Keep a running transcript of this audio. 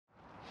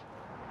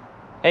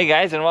Hey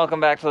guys, and welcome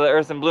back to the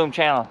Earth and Bloom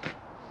channel.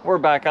 We're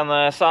back on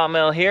the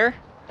sawmill here.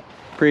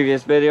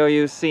 Previous video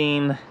you've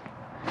seen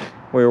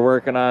we were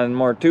working on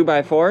more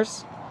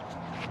 2x4s.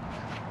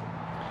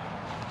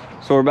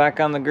 So we're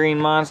back on the green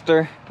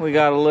monster. We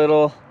got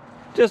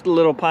just a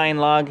little pine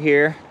log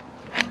here.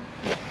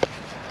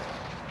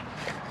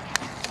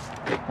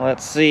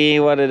 Let's see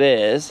what it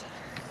is.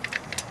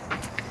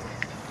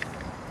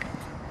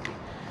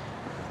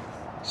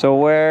 So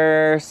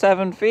we're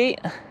 7 feet.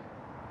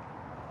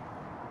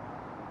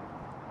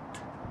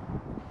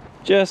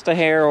 Just a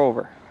hair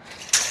over.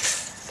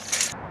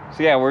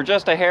 So yeah, we're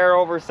just a hair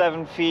over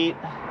 7 feet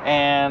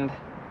and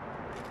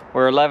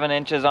we're 11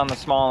 inches on the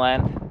small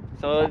end.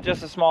 So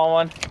just a small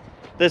one.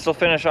 This will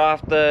finish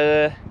off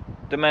the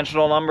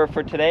dimensional number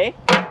for today.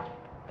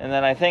 And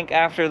then I think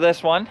after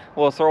this one,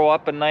 we'll throw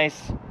up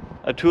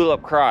a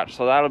tulip crotch.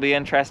 So that'll be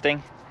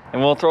interesting.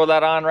 And we'll throw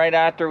that on right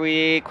after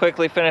we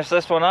quickly finish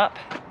this one up.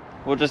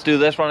 We'll just do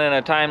this one in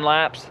a time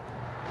lapse.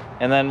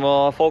 And then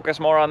we'll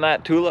focus more on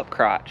that tulip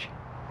crotch.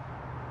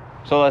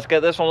 So let's get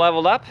this one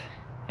leveled up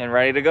and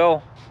ready to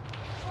go.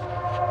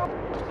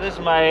 This is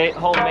my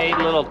homemade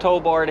little tow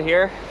board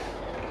here.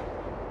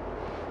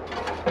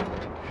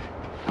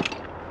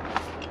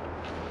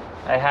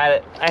 I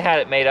had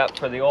it made up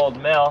for the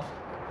old mill,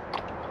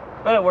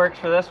 but it works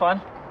for this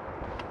one.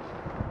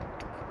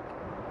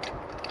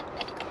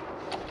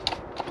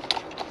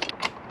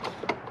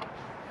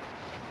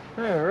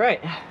 All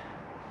right,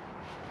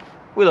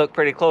 we look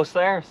pretty close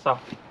there, so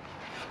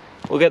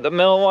we'll get the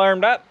mill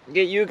warmed up,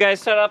 get you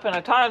guys set up in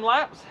a time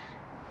lapse.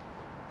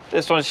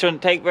 This one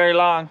shouldn't take very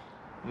long,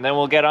 and then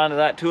we'll get onto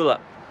that tulip.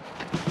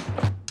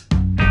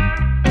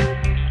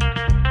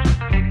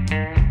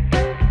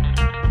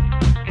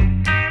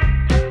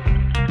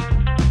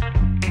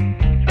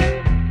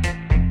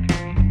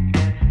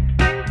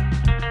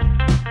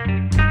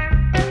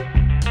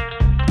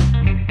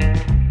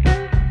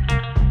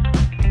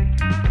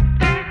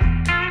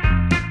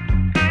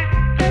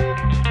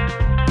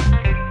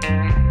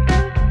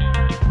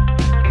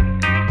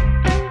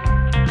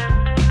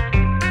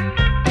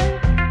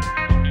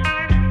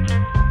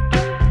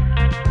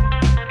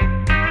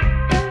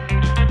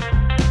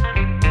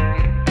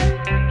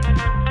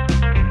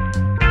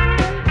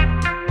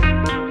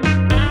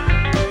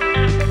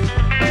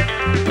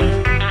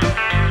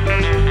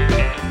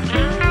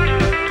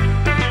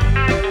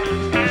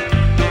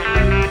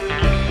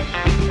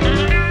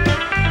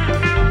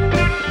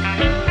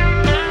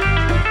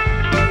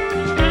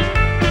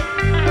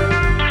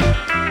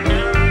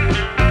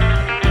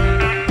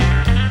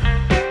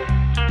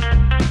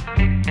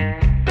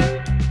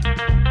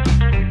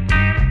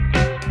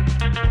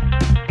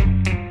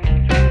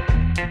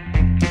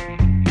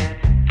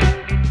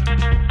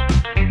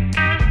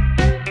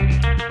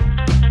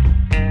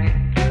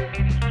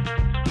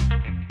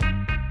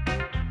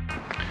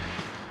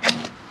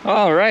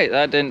 All right,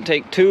 that didn't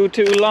take too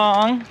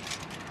long.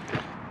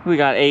 We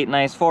got 8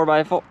 nice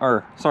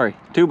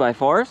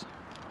 2x4s.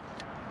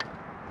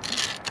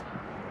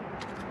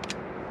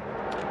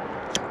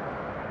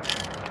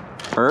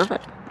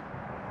 Perfect.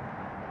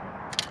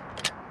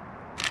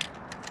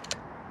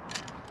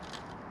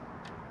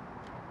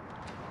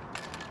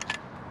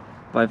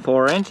 By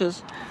 4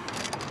 inches.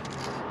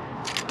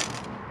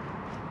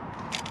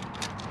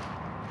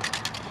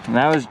 And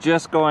that was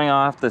just going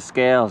off the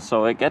scale,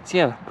 so it gets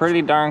you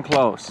pretty darn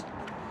close.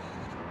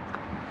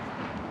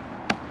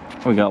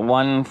 We got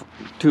one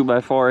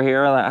 2x4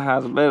 here that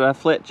has a bit of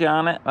flitch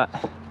on it, but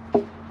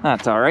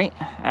that's all right.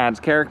 Adds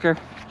character.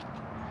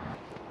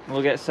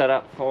 We'll get set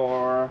up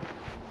for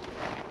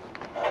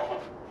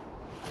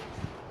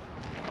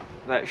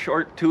that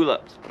short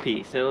tulip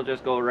piece. It'll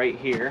just go right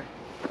here.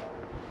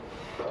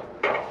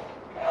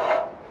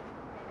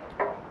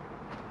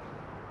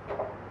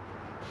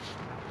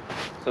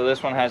 So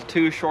this one has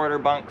 2 shorter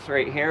bunks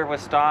right here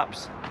with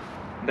stops.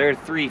 They're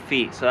 3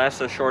 feet, so that's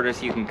the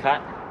shortest you can cut.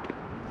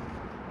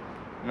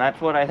 And that's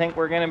what I think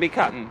we're gonna be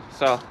cutting.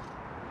 So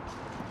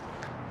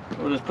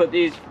we'll just put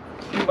these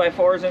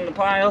 2x4s in the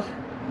pile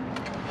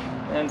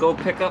and go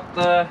pick up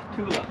the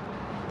tulip.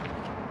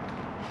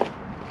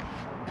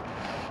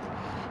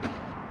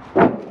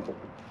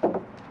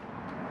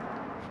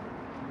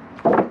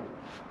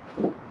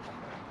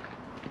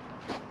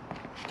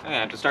 I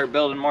have to start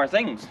building more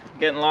things.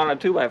 Getting a lot of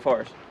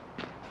 2x4s.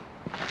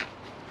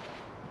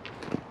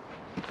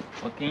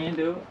 What can you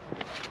do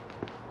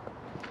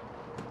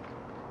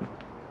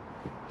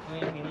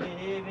when you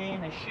live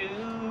in a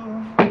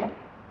shoe?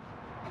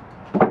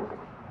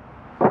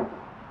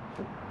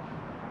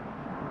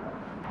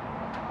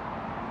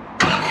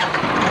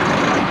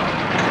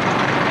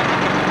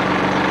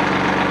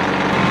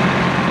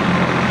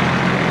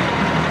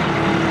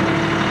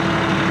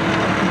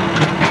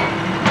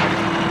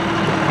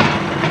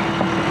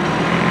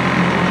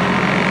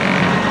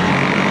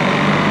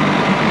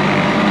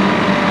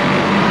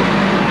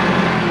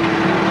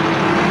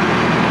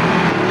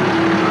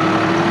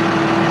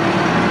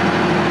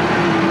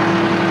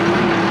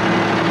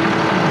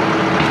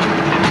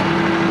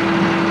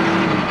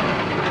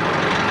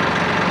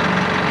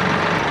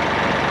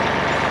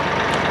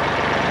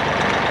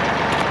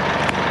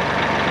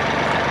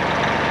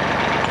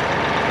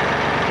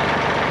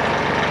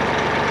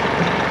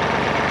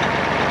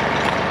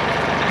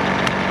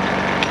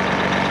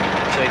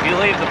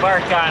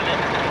 bark on it.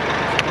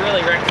 It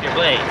really wrecks your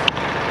blades.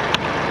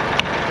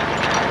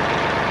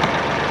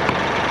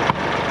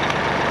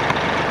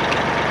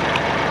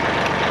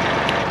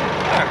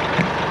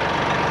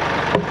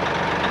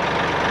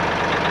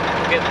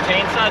 Get the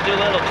chainsaw, do a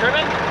little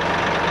trimming.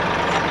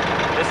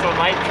 This one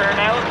might turn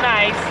out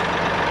nice.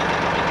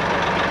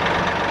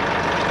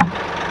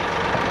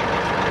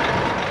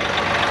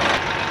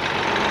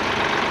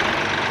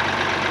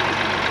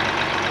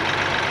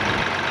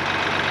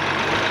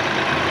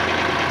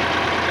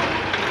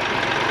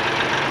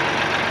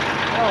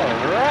 All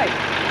right.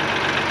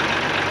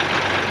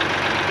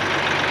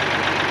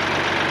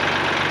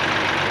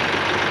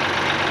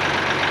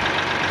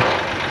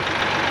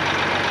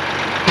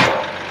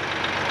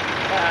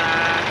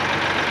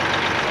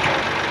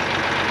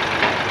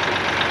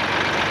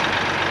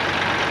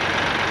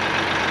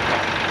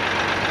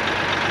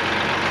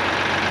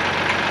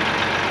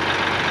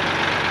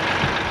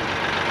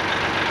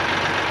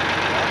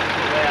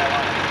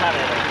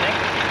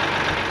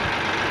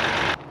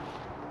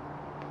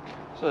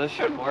 So this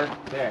should work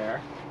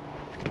there.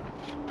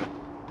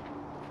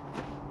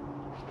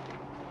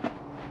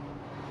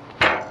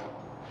 A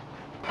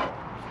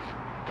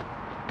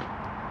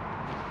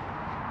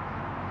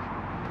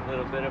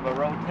little bit of a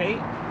rotate.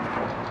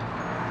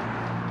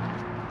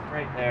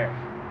 Right there.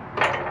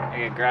 I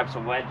can grab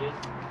some wedges.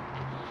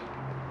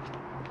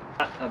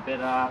 A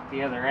bit off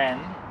the other end.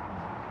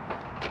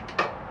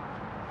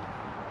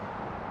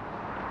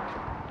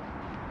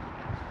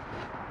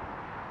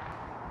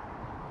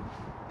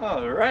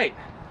 All right,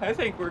 I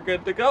think we're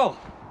good to go.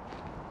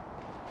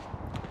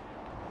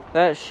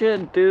 That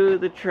should do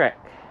the trick.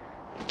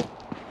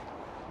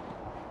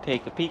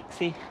 Take a peek,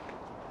 see?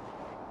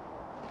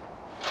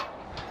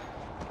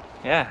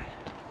 Yeah.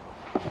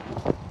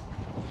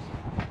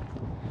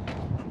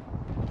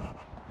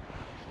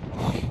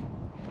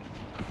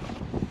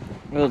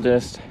 We'll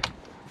just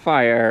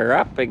fire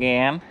up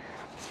again.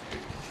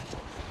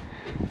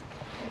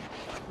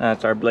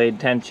 That's our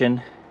blade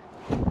tension.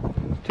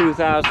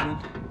 2000.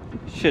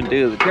 Should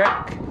do the trick.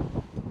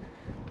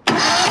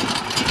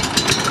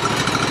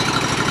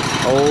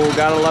 Oh,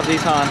 gotta love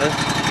these Hondas.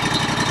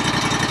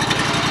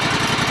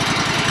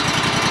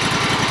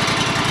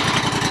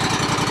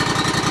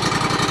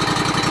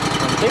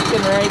 I'm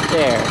thinking right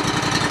there.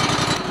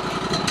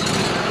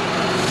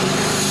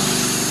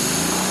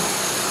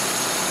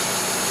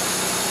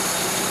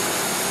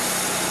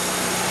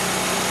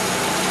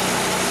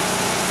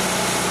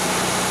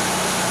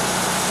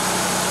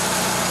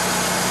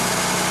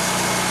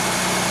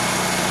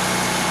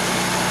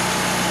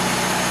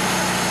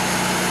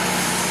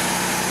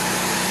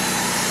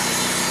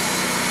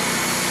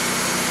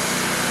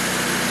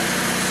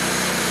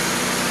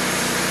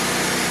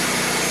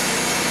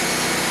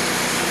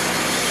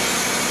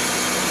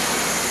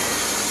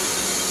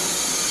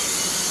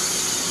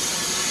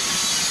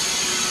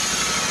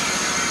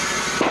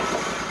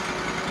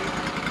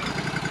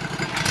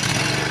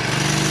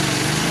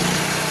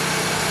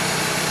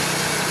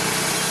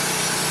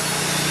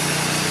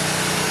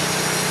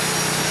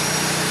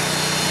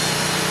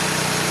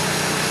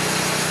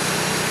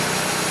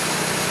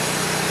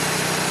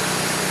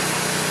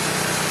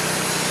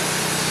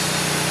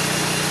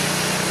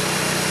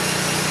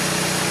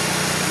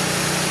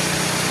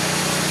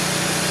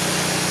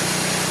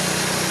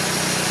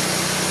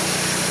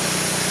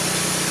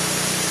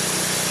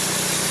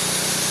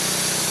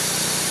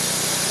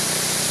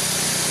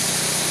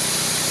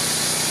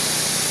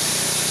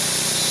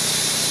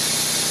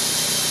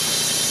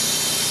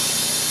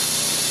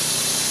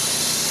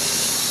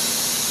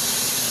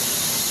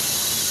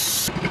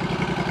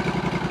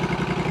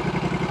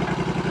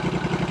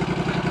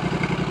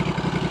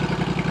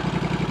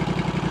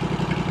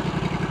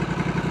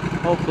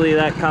 Hopefully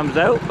that comes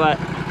out, but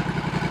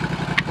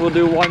we'll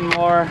do one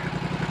more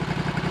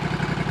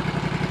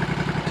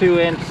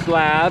 2-inch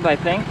slab, I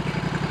think,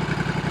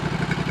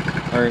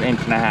 or 1.5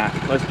 inches.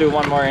 Let's do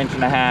one more 1.5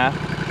 inches,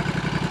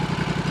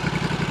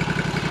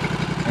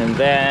 and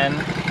then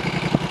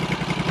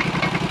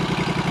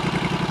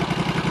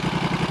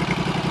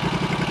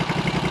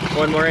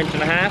one more 1.5 inches,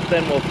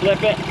 then we'll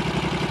flip it,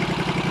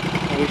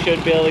 and we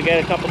should be able to get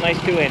a couple nice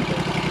 2 inches.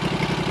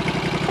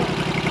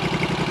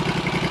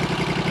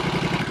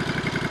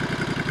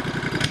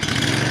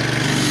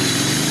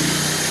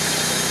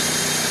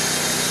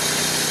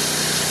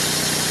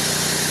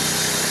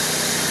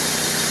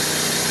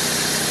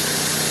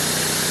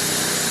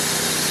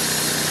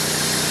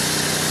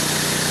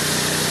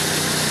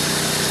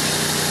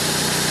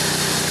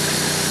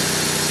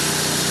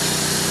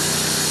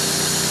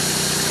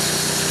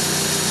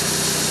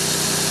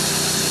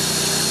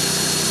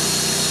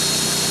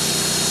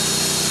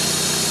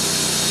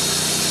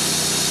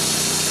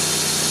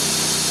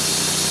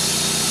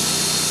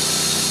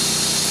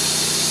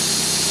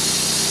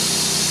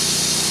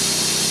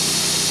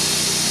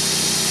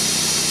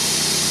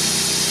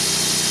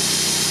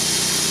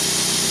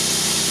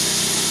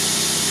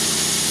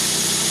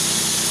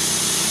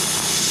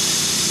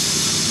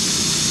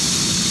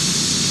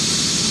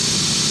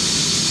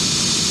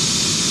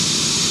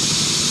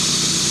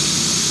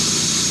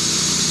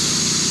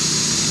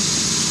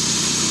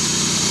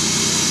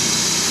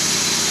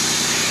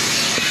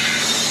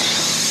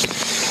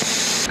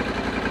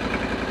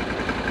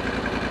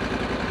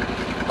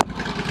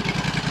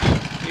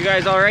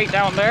 guys all right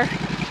down there?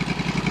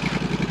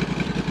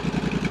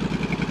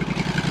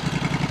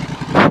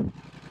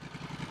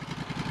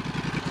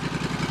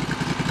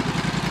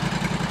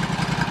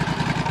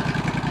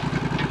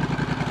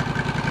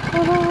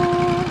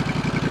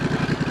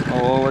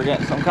 Oh, we're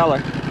getting some color.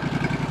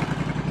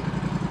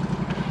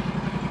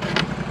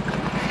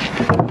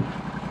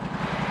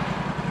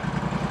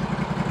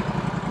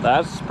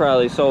 That's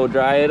probably so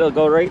dry it'll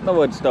go right in the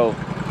wood stove.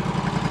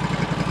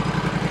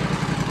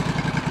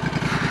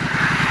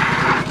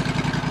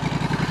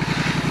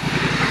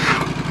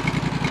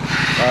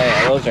 Oh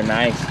yeah, those are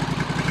nice.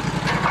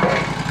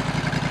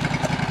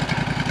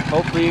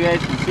 Hopefully you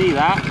guys can see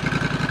that.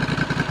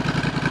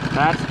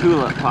 That's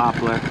tulip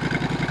poplar.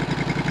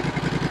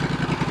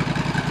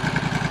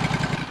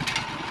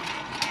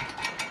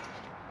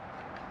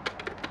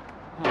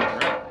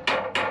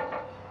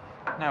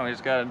 Alright. Now we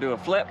just gotta do a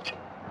flip.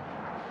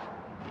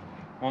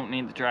 Won't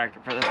need the tractor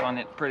for this one,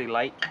 it's pretty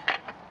light.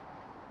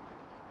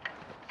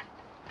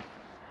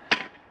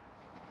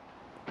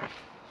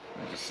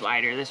 Just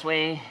slide her this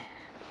way.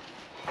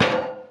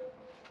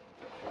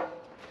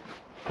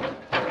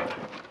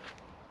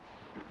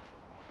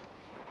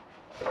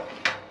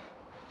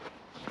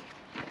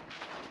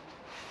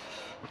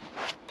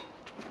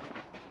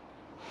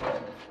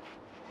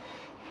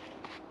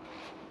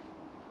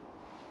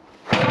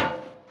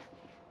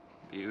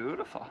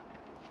 Beautiful.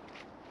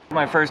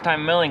 My first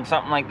time milling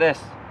something like this.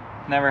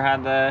 Never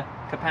had the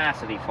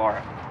capacity for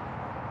it.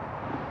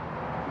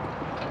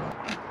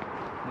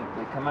 If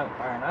we come out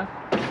far enough.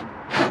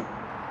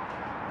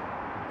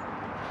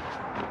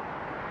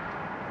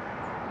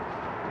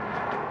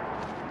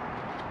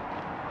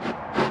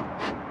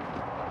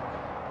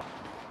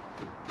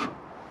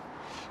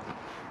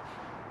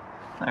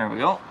 There we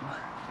go.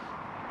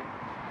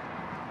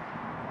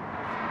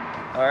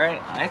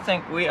 Alright, I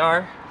think we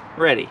are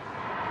ready.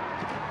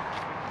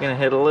 Gonna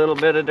hit a little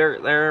bit of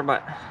dirt there,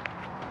 but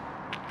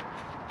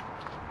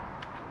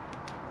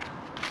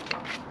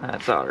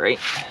that's alright.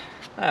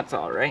 That's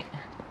alright.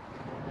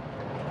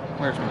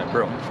 Where's my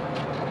broom?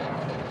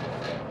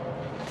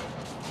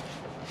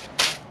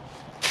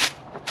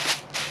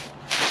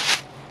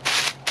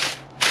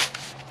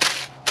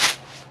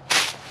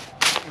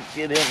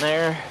 Get in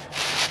there.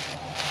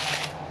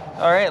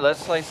 Alright,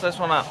 let's slice this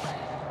one up.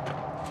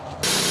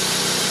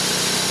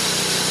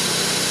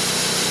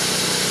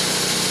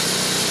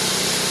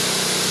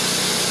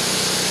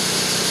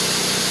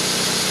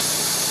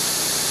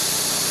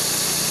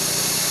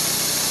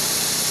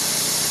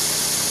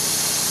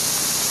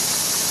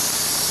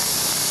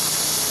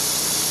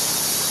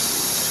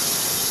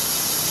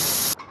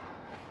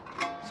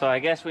 So I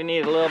guess we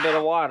need a little bit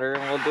of water,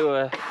 and we'll do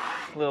a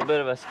little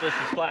bit of a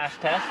splissy splash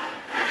test.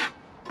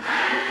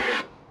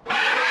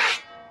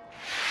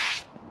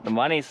 The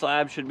money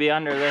slab should be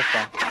under this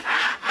one.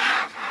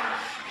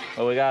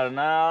 But we got a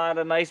lot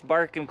of nice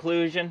bark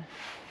inclusion,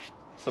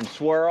 some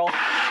swirl.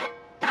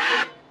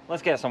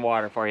 Let's get some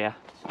water for you.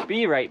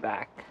 Be right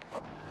back.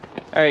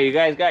 Alright, you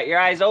guys got your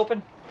eyes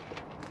open?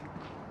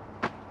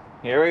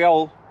 Here we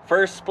go.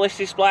 First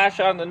splishy splash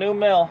on the new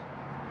mill.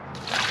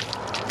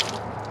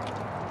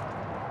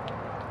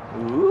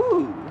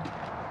 Ooh.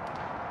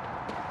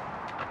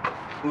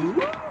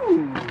 Ooh.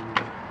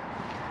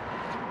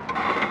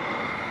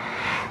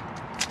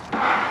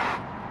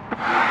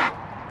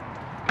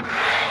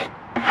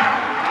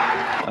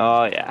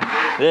 Oh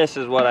yeah, this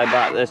is what I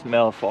bought this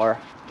mill for.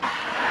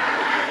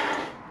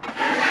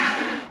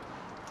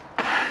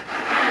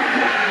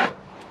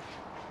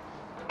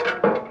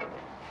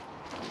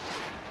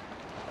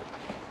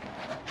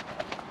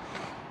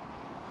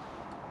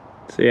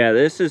 So yeah,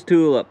 this is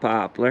tulip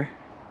poplar.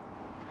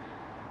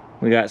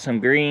 We got some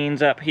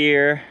greens up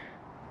here.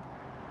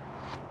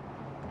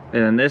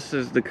 And then this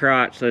is the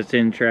crotch that's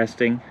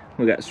interesting.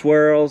 We got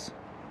swirls.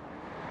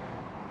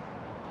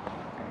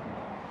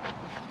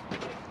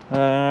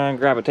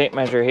 Grab a tape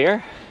measure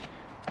here.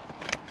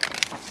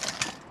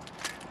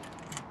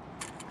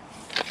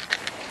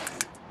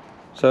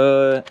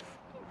 So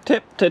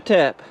tip to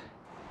tip,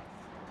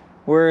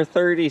 we're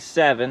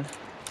 37.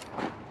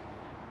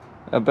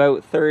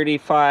 About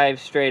 35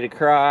 straight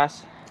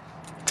across.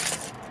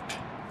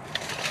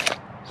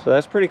 So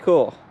that's pretty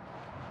cool.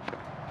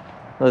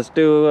 Let's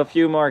do a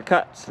few more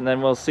cuts and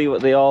then we'll see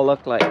what they all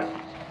look like.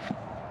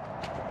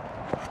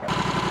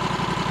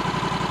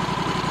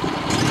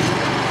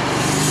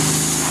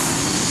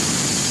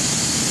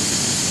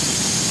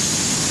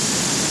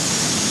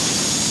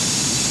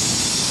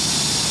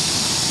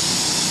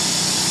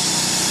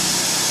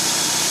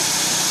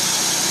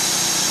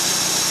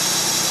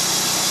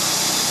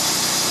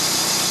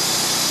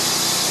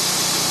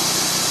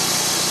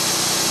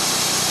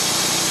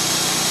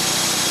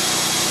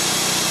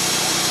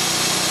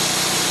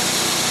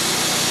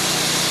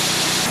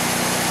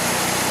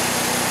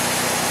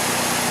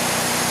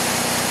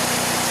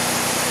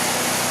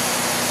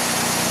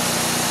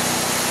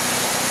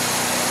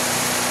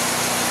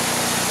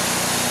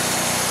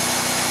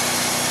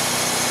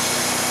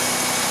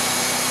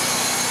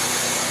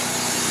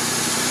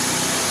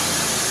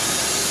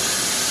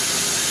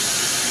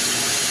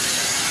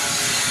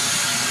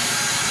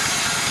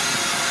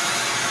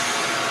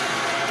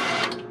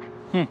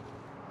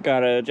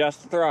 Gotta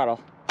adjust the throttle.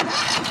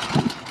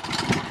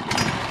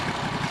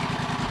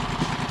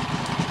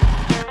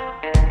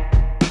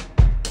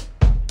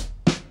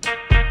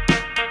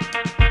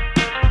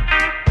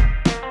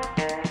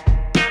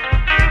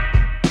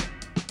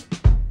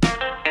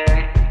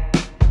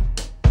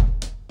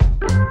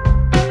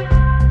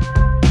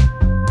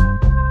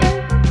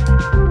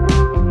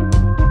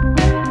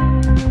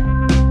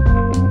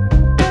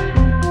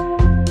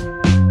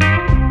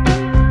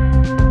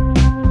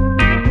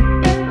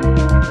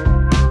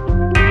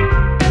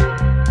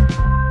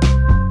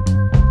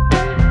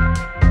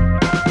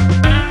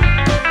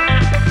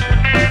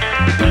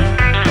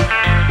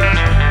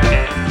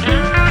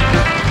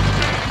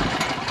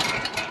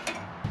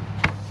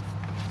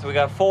 So we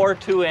got 4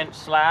 2-inch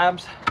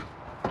slabs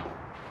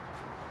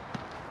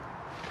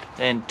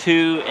and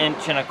 2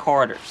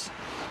 1.25 inches.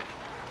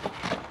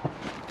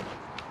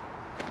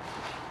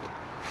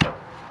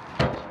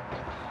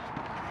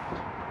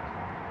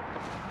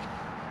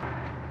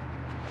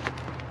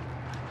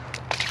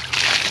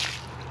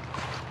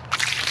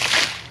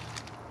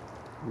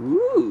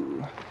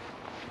 Ooh.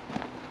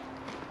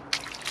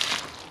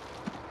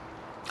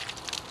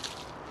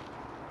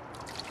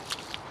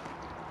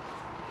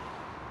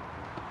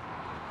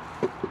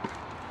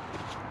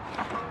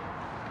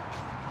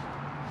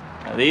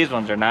 Now these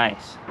ones are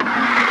nice.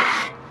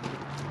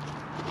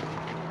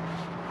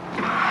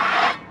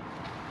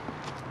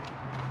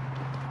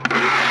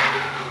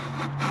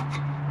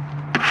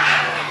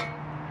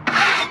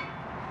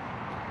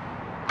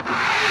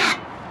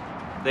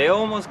 They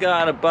almost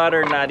got a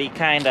butternutty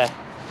kind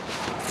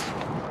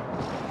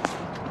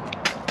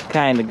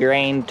of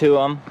grain to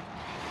them.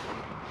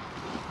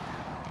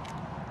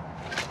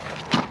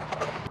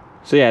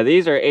 So yeah,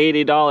 these are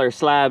 $80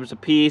 slabs a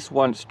piece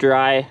once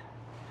dry.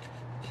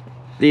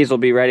 These will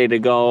be ready to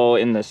go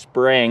in the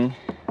spring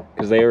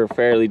because they were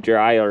fairly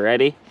dry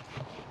already.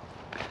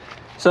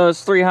 So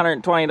it's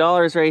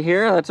 $320 right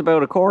here. That's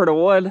about a cord of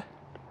wood.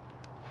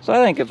 So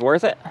I think it's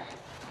worth it.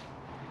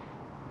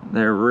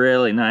 They're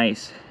really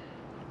nice.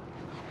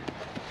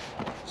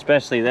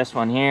 Especially this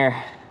one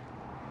here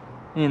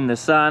in the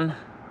sun.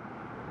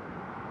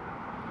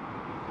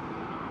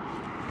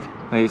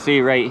 You see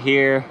right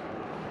here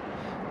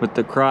with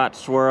the crotch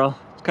swirl,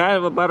 it's kind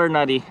of a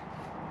butternutty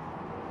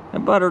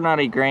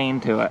grain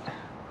to it.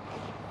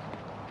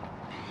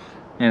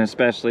 And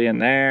especially in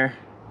there.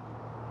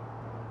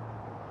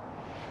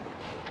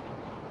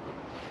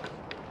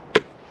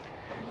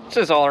 It's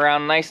just all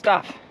around nice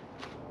stuff.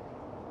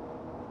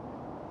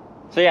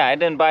 So yeah, I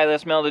didn't buy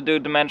this mill to do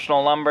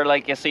dimensional lumber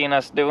like you seen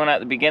us doing at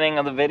the beginning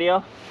of the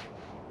video.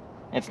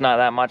 It's not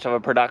that much of a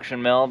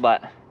production mill,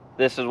 but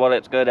this is what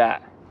it's good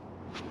at.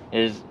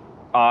 Is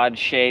odd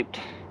shaped,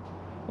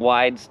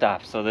 wide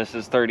stuff. So this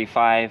is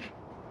 35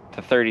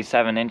 to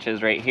 37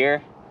 inches right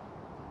here.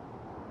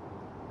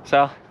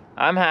 So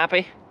I'm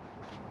happy.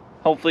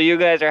 Hopefully you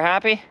guys are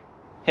happy.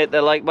 Hit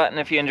the like button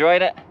if you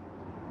enjoyed it.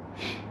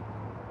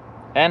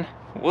 And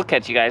we'll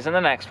catch you guys in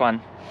the next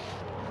one.